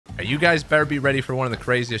You guys better be ready for one of the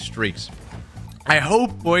craziest streaks. I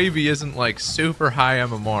hope Wavy isn't like super high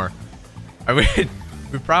MMR. I mean,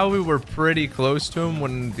 we probably were pretty close to him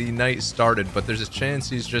when the night started, but there's a chance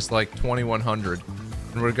he's just like 2100.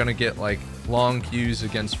 And we're gonna get like long queues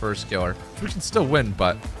against first killer. We can still win,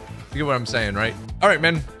 but you get what I'm saying, right? All right,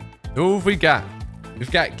 man. Who have we got?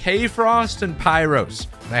 We've got K-Frost and Pyros.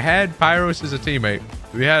 I had Pyros as a teammate.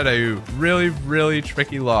 We had a really, really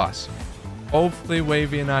tricky loss. Hopefully,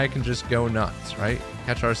 Wavy and I can just go nuts, right?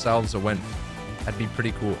 Catch ourselves a win. That'd be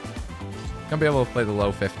pretty cool. Gonna be able to play the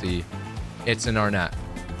low 50. It's in our net.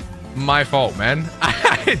 My fault, man.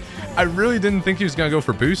 I really didn't think he was gonna go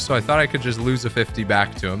for boost, so I thought I could just lose a 50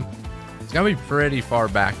 back to him. It's gonna be pretty far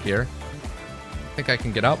back here. I think I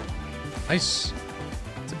can get up. Nice.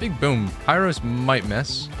 It's a big boom. Pyros might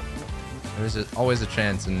miss. There's always a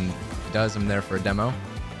chance, and if he does, I'm there for a demo.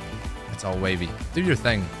 It's all Wavy. Do your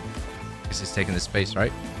thing. Guess he's taking the space,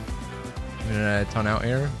 right? I'm gonna ton out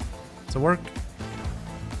here to work.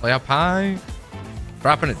 Play up high.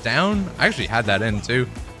 Dropping it down. I actually had that in too.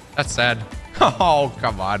 That's sad. Oh,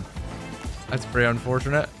 come on. That's pretty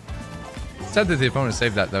unfortunate. Sad that the opponent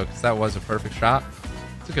saved that though, because that was a perfect shot.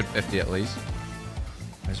 It's a good 50 at least.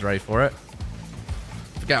 I was ready for it.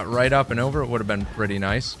 If it got right up and over, it would have been pretty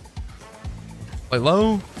nice. Play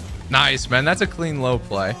low. Nice, man. That's a clean low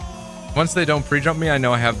play. Once they don't pre-jump me, I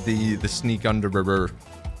know I have the sneak under burr.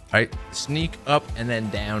 Right? Sneak up and then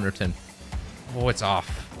down or 10. Oh, it's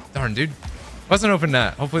off. Darn, dude. Wasn't open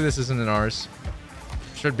net. Hopefully this isn't in ours.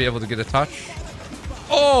 Should be able to get a touch.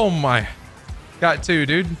 Oh my. Got two,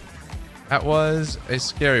 dude. That was a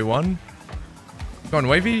scary one. Going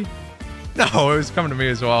Wavy? No, it was coming to me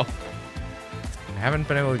as well. I haven't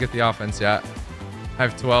been able to get the offense yet. I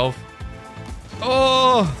have 12.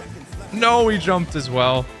 Oh, no, he jumped as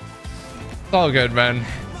well. It's all good, man.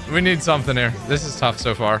 We need something here. This is tough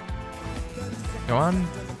so far. Go on.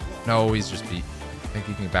 No, he's just beat. I think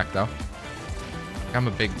he can get back, though. I'm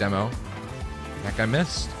a big demo. That guy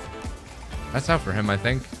missed. That's out for him, I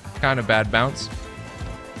think. Kind of bad bounce.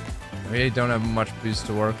 We don't have much boost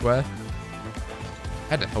to work with.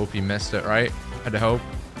 Had to hope he missed it, right? Had to hope.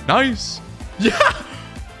 Nice. Yeah.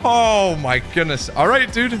 Oh, my goodness. All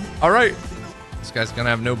right, dude. All right. This guy's going to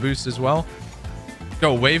have no boost as well.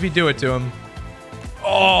 Go, Wavy. Do it to him.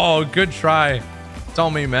 Oh, good try. It's all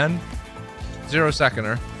me, man.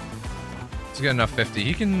 0-seconder. It's good enough 50.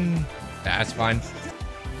 He can... Yeah, that's fine.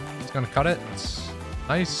 He's going to cut it. It's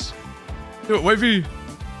nice. Do it, Wavy.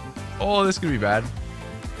 Oh, this could be bad.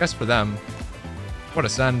 Guess for them. What a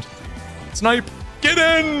send. Snipe. Get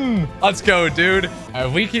in. Let's go, dude.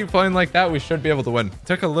 If we keep playing like that, we should be able to win.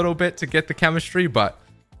 Took a little bit to get the chemistry, but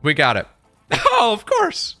we got it. Oh, of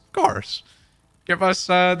course. Of course. Give us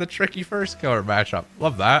the tricky first killer matchup.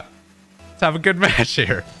 Love that. Let's have a good match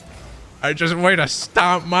here. I just way to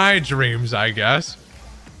stomp my dreams, I guess.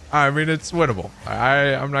 I mean, it's winnable.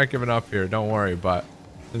 I'm not giving up here. Don't worry, but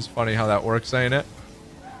it's funny how that works, ain't it?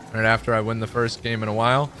 Right after I win the first game in a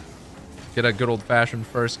while, get a good old-fashioned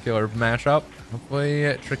first killer matchup.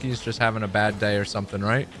 Hopefully, Tricky's just having a bad day or something,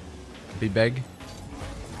 right? Be big.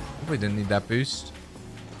 Hopefully, didn't need that boost.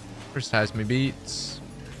 First has me beats.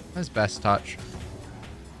 That's best touch.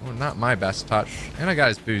 Oh, not my best touch. And I got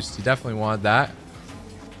his boost. He definitely wanted that.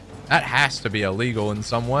 That has to be illegal in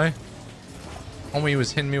some way. Homie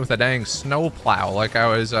was hitting me with a dang snowplow like I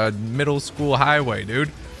was a middle school highway,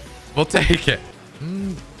 dude. We'll take it.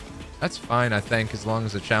 That's fine, I think, as long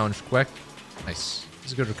as the challenge quick. Nice.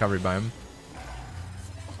 It's a good recovery by him.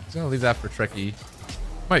 He's gonna leave that for Tricky.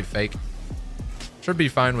 Might fake. Should be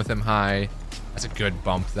fine with him high. That's a good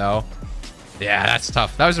bump, though. Yeah, that's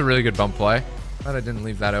tough. That was a really good bump play. Glad I didn't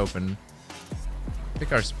leave that open.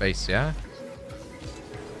 Pick our space, yeah?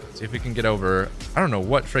 See if we can get over. I don't know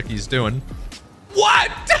what Tricky's doing.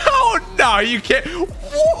 What? Oh, no, you can't.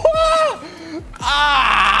 What?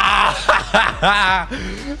 Ah!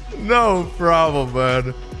 No problem,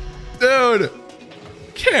 man. Dude,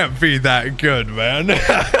 can't be that good, man.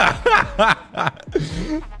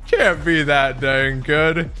 Can't be that dang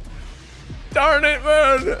good. Darn it,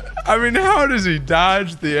 man. I mean, how does he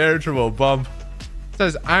dodge the air triple bump? It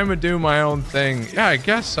says, I'ma do my own thing. Yeah, I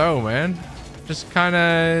guess so, man. Just kind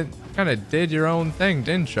of did your own thing,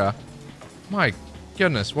 didn't ya? My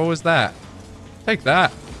goodness, what was that? Take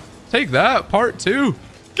that. Take that. Part 2.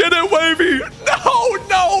 Get it, Wavy. No,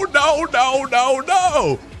 no, no, no, no,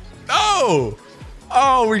 no. No.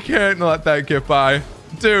 Oh, we can't let that get by.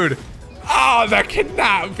 Dude. Oh, that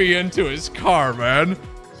cannot be into his car, man.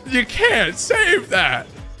 You can't save that.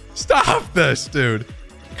 Stop this, dude.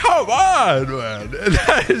 Come on, man.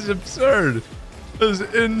 That is absurd. That is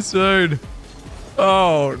insane.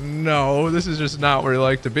 Oh, no. This is just not where you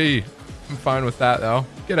like to be. I'm fine with that, though.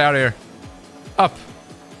 Get out of here. Up.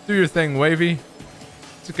 Do your thing, Wavy.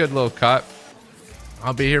 It's a good little cut.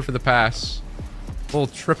 I'll be here for the pass. Little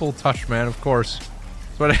triple touch, man, of course.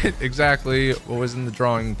 That's what exactly what was in the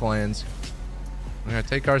drawing plans. We're going to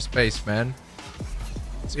take our space, man.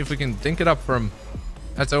 See if we can dink it up for him.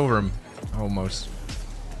 That's over him. Almost.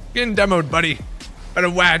 Getting demoed, buddy. Better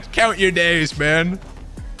watch. Count your days, man.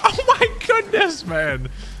 Oh my goodness, man.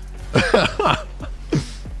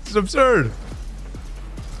 This is absurd.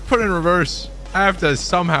 Put it in reverse. I have to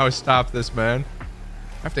somehow stop this, man.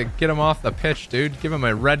 I have to get him off the pitch, dude. Give him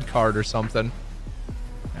a red card or something.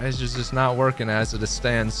 It's just not working as it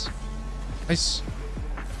stands. Nice.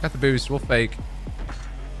 Got the boost. We'll fake.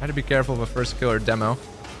 Had to be careful of a first killer demo.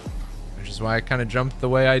 Which is why I kind of jumped the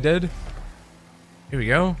way I did. Here we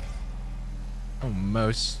go.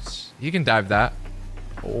 Almost. You can dive that.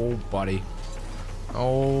 Oh, buddy.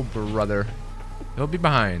 Oh, brother. He'll be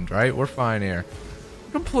behind, right? We're fine here.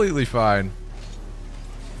 Completely fine.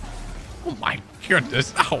 Oh, my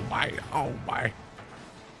goodness. Oh, my. Oh, my.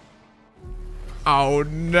 Oh,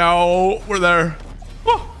 no. We're there.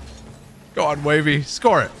 Oh. Go on, Wavy.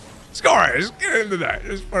 Score it. Score it. Just get into that.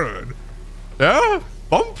 Just put it in. Yeah?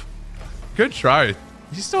 Bump. Good try.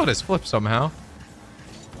 He still had his flip somehow.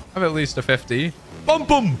 I have at least a 50. Bump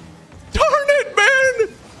him. Darn it, man.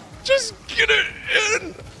 Just get it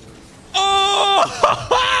in.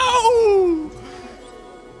 Oh!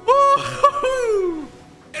 Woo!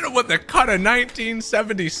 Hit him with the cut of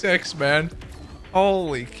 1976, man.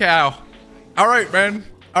 Holy cow. All right, man.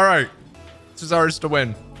 All right. This is ours to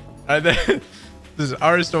win. This is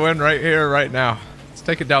ours to win right here, right now. Let's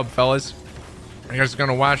take a dub, fellas. You guys are going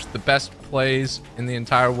to watch the best plays in the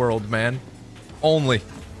entire world, man. Only.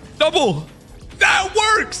 Double. That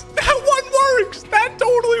works. That one works. That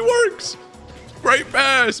totally works. Great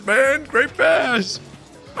pass, man. Great pass.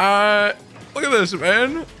 Look at this,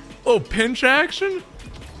 man. Little pinch action.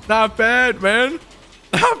 Not bad, man.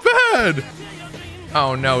 Not bad.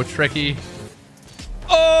 Oh, no, Tricky.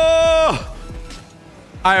 Oh!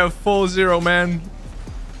 I have full zero, man.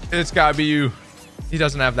 It's got to be you. He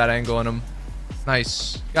doesn't have that angle in him.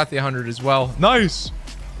 Nice. Got the 100 as well. Nice.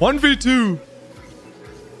 1v2.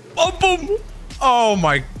 Bump him. Oh,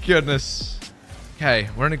 my goodness. Okay,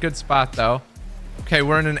 we're in a good spot, though. Okay,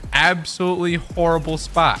 we're in an absolutely horrible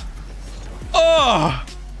spot. Oh!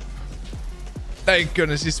 Thank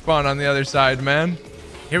goodness he spawned on the other side, man.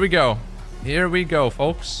 Here we go. Here we go,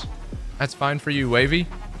 folks. That's fine for you, Wavy.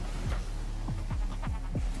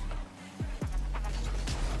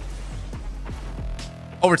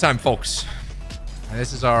 Overtime, folks.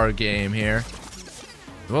 This is our game here.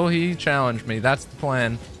 Will he challenge me? That's the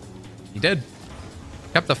plan. He did.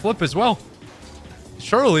 Kept the flip as well.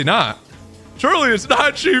 Surely not. Surely it's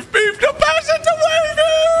not Chief Beef to pass it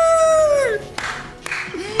to Wavy!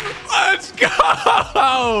 Let's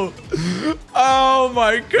go! Oh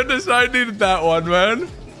my goodness, I needed that one, man.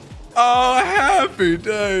 Oh, happy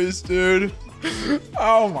days, dude.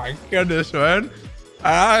 Oh my goodness, man.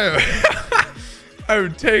 I'm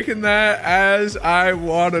taking that as I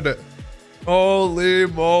wanted it. Holy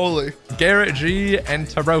moly. Garrett G and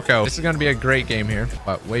Taroko. This is going to be a great game here,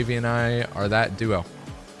 but Wavy and I are that duo.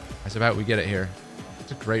 That's about we get it here.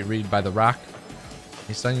 It's a great read by the Rock.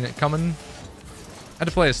 He's sending it coming. Had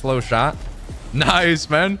to play a slow shot. Nice,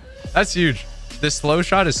 man. That's huge. This slow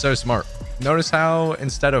shot is so smart. Notice how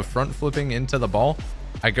instead of front flipping into the ball,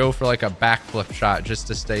 I go for like a back flip shot just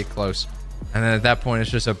to stay close. And then at that point, it's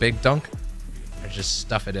just a big dunk. I just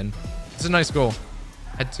stuff it in. It's a nice goal.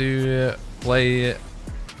 Had to play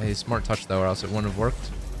a smart touch though, or else it wouldn't have worked.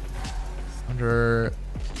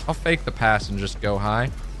 I'll fake the pass and just go high.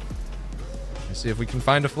 Let's see if we can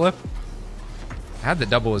find a flip. I had the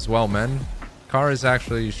double as well, man. Car is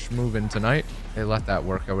actually schmoving tonight. They let that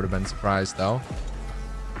work. I would have been surprised though.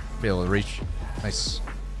 Be able to reach. Nice.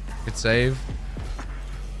 Good save.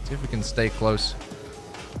 See if we can stay close.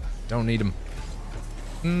 Don't need him.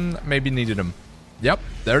 Maybe needed him. Yep,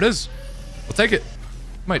 there it is. We'll take it.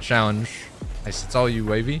 Might challenge. Nice, it's all you,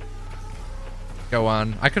 Wavy. Go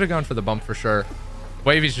on. I could have gone for the bump for sure.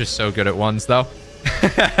 Wavy's just so good at ones, though.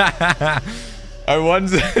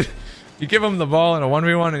 Ones, you give him the ball in a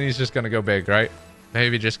 1v1 and he's just going to go big, right?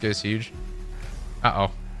 Maybe just goes huge.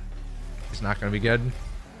 Uh-oh. He's not going to be good.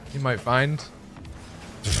 He might find.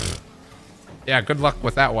 Yeah, good luck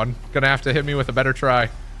with that one. Gonna have to hit me with a better try.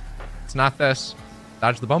 It's not this.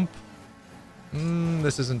 Dodge the bump.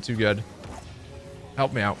 This isn't too good.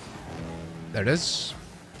 Help me out. There it is.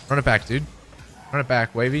 Run it back, dude. Run it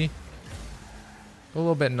back, Wavy. Go a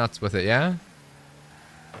little bit nuts with it, yeah?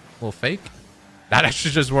 A little fake. That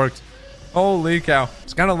actually just worked. Holy cow.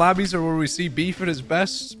 It's kind of lobbies are where we see beef at his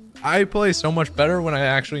best. I play so much better when I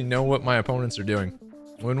actually know what my opponents are doing.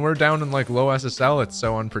 When we're down in like low SSL, it's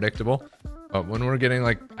so unpredictable. But when we're getting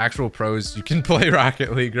like actual pros, you can play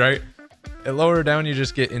Rocket League, right? At lower down, you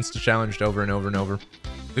just get insta-challenged over and over and over.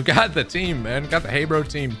 We've got the team, man. Got the Hey Bro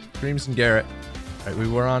team. Creams and Garrett. Right, we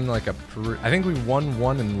were on like I think we won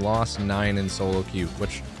 1 and lost 9 in solo queue,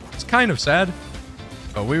 which is kind of sad.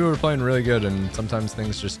 But we were playing really good, and sometimes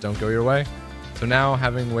things just don't go your way. So now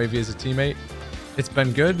having Wavy as a teammate, it's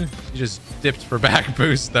been good. He just dipped for back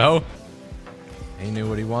boost, though. He knew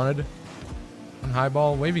what he wanted. On high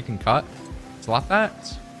ball, Wavy can cut. Slot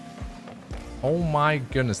that. Oh my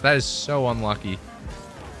goodness, that is so unlucky.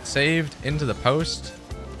 Saved into the post.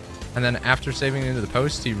 And then after saving into the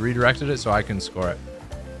post, he redirected it so I can score it.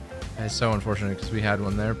 That is so unfortunate because we had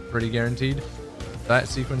one there pretty guaranteed. That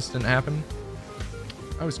sequence didn't happen.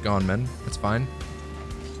 I was gone, man. That's fine.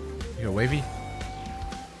 You go, Wavy.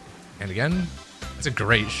 And again. That's a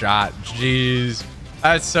great shot. Jeez.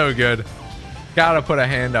 That's so good. Gotta put a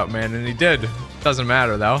hand up, man. And he did. Doesn't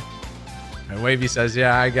matter, though. And Wavy says,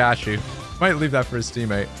 yeah, I got you. Might leave that for his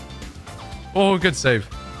teammate. Oh, good save.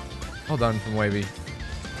 Well done from Wavy.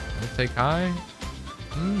 Take high.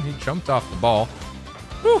 He jumped off the ball.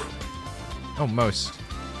 Whew. Almost.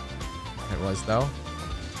 It was, though.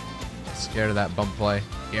 Scared of that bump play.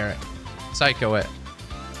 Garrett. Psycho it.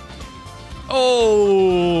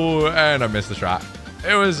 Oh, and I missed the shot.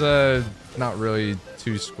 It was not really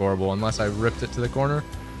too scoreable unless I ripped it to the corner.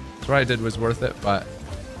 So what I did was worth it, but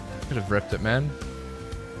I could have ripped it, man.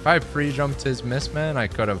 If I pre-jumped his miss, man, I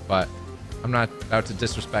could have, but I'm not about to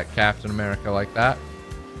disrespect Captain America like that.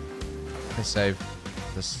 I save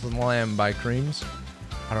the slam by Creams.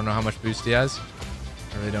 I don't know how much boost he has.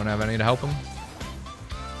 I really don't have any to help him.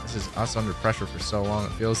 This is us under pressure for so long.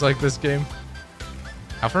 It feels like this game.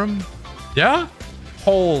 Out for him? Yeah?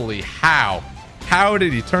 Holy how? How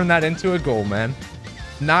did he turn that into a goal, man?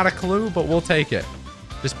 Not a clue, but we'll take it.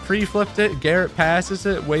 Just pre-flipped it. Garrett passes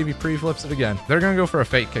it. Wavy pre-flips it again. They're going to go for a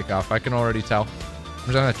fake kickoff. I can already tell. I'm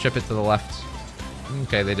just going to chip it to the left.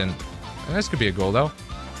 Okay, they didn't. And this could be a goal, though.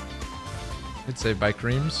 Good save by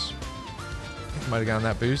Creams. I think might have gotten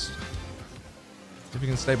that boost. If we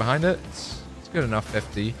can stay behind it, it's good enough.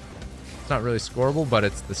 50. It's not really scoreable, but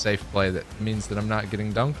it's the safe play that means that I'm not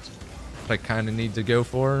getting dunked. Which I kind of need to go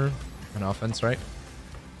for on offense, right?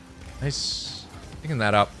 Nice. Picking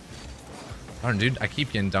that up. Darn, dude, I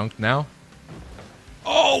keep getting dunked now.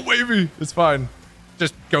 Oh, Wavy. It's fine.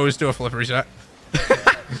 Just goes to a flip reset.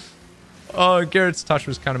 Oh, Garrett's touch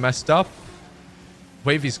was kind of messed up.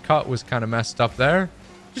 Wavy's cut was kind of messed up there.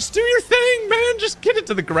 Just do your thing, man. Just get it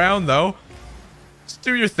to the ground, though. Just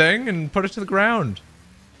do your thing and put it to the ground.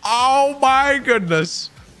 Oh, my goodness.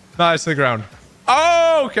 No, it's to the ground.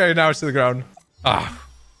 Oh, okay. Now it's to the ground. Ah.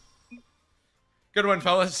 Good one,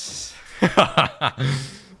 fellas. That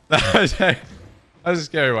was a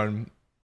scary one.